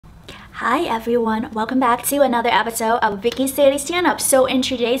Hi everyone, welcome back to another episode of Vicky's Daily Stand-Up. So in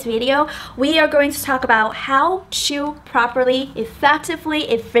today's video, we are going to talk about how to properly, effectively,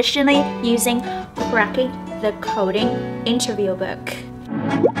 efficiently using Cracking the Coding interview book.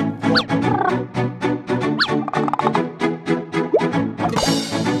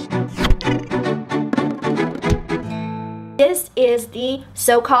 This is the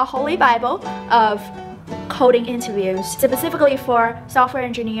so-called Holy Bible of coding interviews, specifically for software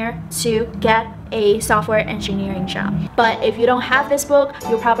engineer to get a software engineering job. But if you don't have this book,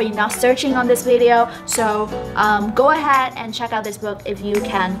 you're probably not searching on this video, so go ahead and check out this book if you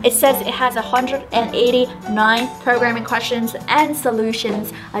can. It says it has 189 programming questions and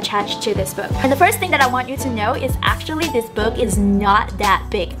solutions attached to this book. And the first thing that I want you to know is actually this book is not that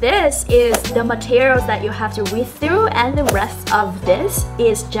big. This is the materials that you have to read through, and the rest of this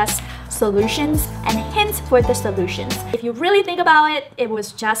is just solutions and hints for the solutions. If you really think about it, it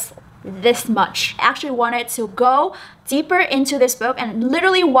was just this much. I actually wanted to go deeper into this book and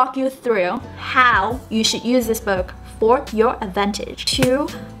literally walk you through how you should use this book for your advantage. 2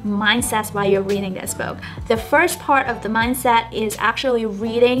 mindsets while you're reading this book. The first part of the mindset is actually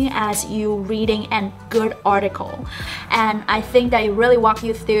reading as you reading a good article. And I think that it really walk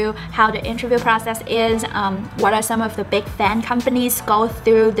you through how the interview process is, what are some of the big fan companies go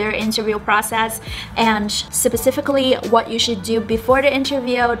through their interview process, and specifically what you should do before the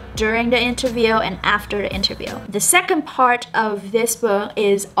interview, during the interview, and after the interview. The second part of this book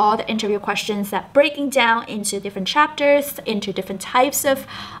is all the interview questions that breaking down into different chapters, into different types of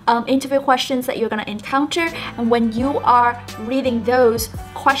interview questions that you're going to encounter. And when you are reading those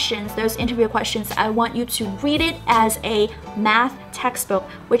questions, those interview questions, I want you to read it as a math textbook,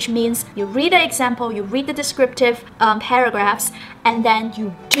 which means you read the example, you read the descriptive paragraphs, and then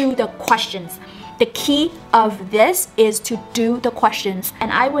you do the questions. The key of this is to do the questions.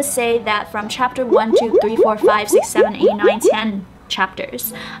 And I would say that from chapter 1, 2, 3, 4, 5, 6, 7, 8, 9, 10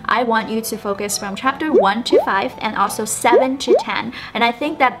 chapters, I want you to focus from chapter 1 to 5 and also 7 to 10. And I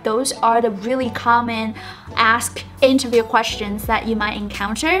think that those are the really common ask interview questions that you might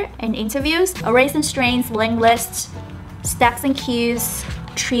encounter in interviews. Arrays and strings, linked lists, stacks and queues,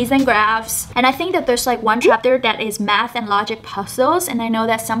 trees and graphs. And I think that there's like one chapter that is math and logic puzzles, and I know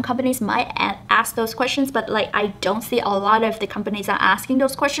that some companies might ask those questions, but like I don't see a lot of the companies are asking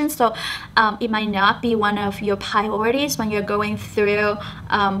those questions, so it might not be one of your priorities when you're going through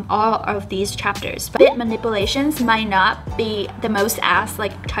all of these chapters. But bit manipulations might not be the most asked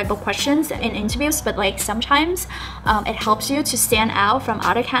like type of questions in interviews, but like sometimes it helps you to stand out from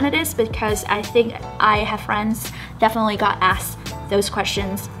other candidates, because I think I have friends definitely got asked those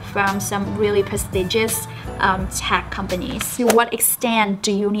questions from some really prestigious tech companies. To what extent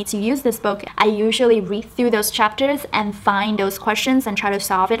do you need to use this book? I usually read through those chapters and find those questions and try to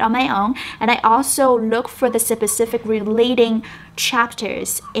solve it on my own. And I also look for the specific relating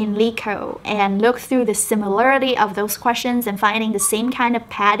chapters in LeetCode and look through the similarity of those questions and finding the same kind of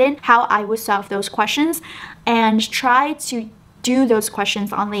pattern, how I would solve those questions, and try to do those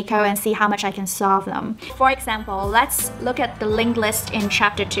questions on LeetCode and see how much I can solve them. For example, let's look at the linked list in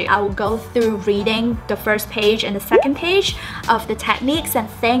chapter 2. I will go through reading the first page and the second page of the techniques and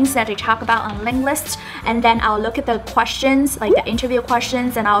things that they talk about on linked lists, and then I'll look at the questions, like the interview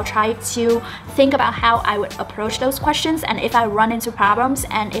questions, and I'll try to think about how I would approach those questions. And if I run into problems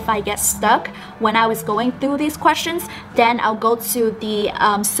and if I get stuck when I was going through these questions, then I'll go to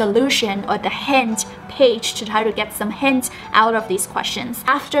the solution or the hint page to try to get some hints out of these questions.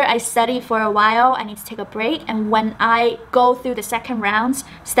 After I study for a while, I need to take a break, and when I go through the second round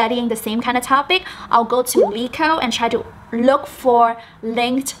studying the same kind of topic, I'll go to LeetCode and try to look for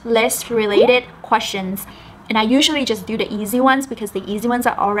linked list related questions. And I usually just do the easy ones because the easy ones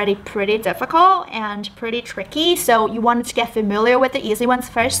are already pretty difficult and pretty tricky. So you want to get familiar with the easy ones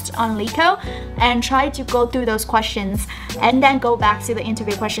first on LeetCode and try to go through those questions, and then go back to the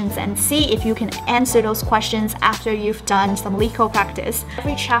interview questions and see if you can answer those questions after you've done some LeetCode practice.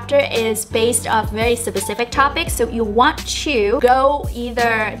 Every chapter is based off very specific topics, so you want to go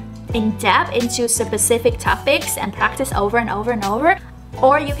either in depth into specific topics and practice over and over and over,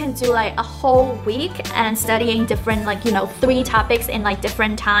 or you can do like a whole week and studying different, like, you know, 3 topics in like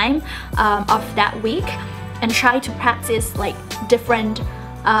different time of that week, and try to practice like different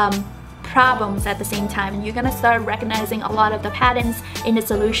problems at the same time, and you're gonna start recognizing a lot of the patterns in the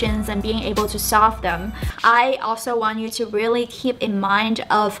solutions and being able to solve them. I also want you to really keep in mind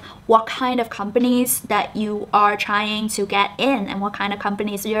of what kind of companies that you are trying to get in and what kind of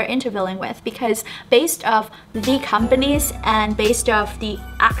companies you're interviewing with, because based off the companies and based off the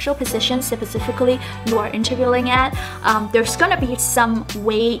actual position specifically you are interviewing at, there's gonna be some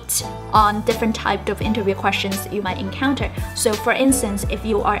weight on different types of interview questions that you might encounter. So for instance, if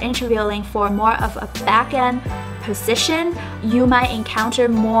you are interviewing for more of a back-end position, you might encounter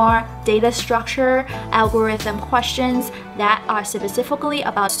more data structure, algorithm questions that are specifically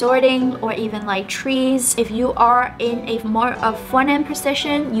about sorting or even like trees. If you are in a more of front-end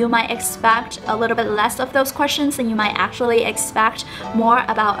position, you might expect a little bit less of those questions, and you might actually expect more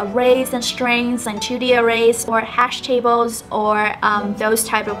about arrays and strings and 2D arrays or hash tables or those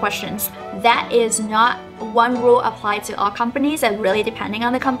type of questions. That is not one rule applied to all companies, and really depending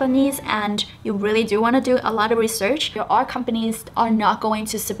on the companies, and you really do want to do a lot of research. There are companies that are not going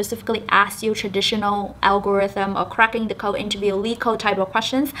to specifically ask you traditional algorithm or cracking the code interview lead code type of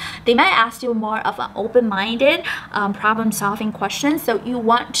questions. They might ask you more of an open-minded problem solving question, so you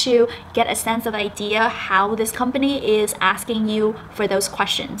want to get a sense of idea how this company is asking you for those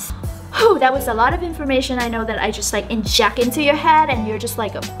questions. Whew, that was a lot of information. I know that I just like inject into your head and you're just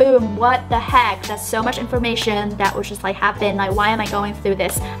like, boom, what the heck? That's so much information that was just like happen. Like, why am I going through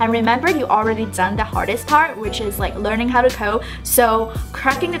this? And remember, you already done the hardest part, which is like learning how to code. So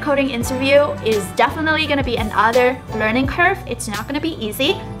cracking the coding interview is definitely gonna be another learning curve. It's not gonna be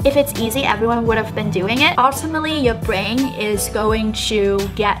easy. If it's easy, everyone would have been doing it. Ultimately, your brain is going to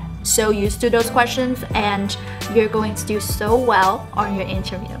get so used to those questions and you're going to do so well on your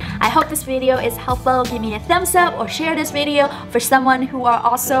interview. I hope this video is helpful. Give me a thumbs up or share this video for someone who are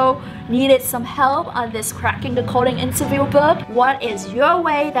also needed some help on this cracking the coding interview book. What is your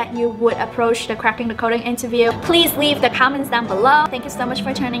way that you would approach the cracking the coding interview? Please leave the comments down below. Thank you so much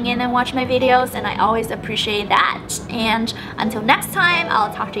for tuning in and watching my videos, and I always appreciate that. And until next time,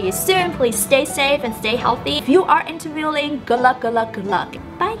 I'll talk to you soon. Please stay safe and stay healthy. If you are interviewing, good luck, good luck, good luck.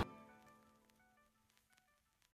 Bye.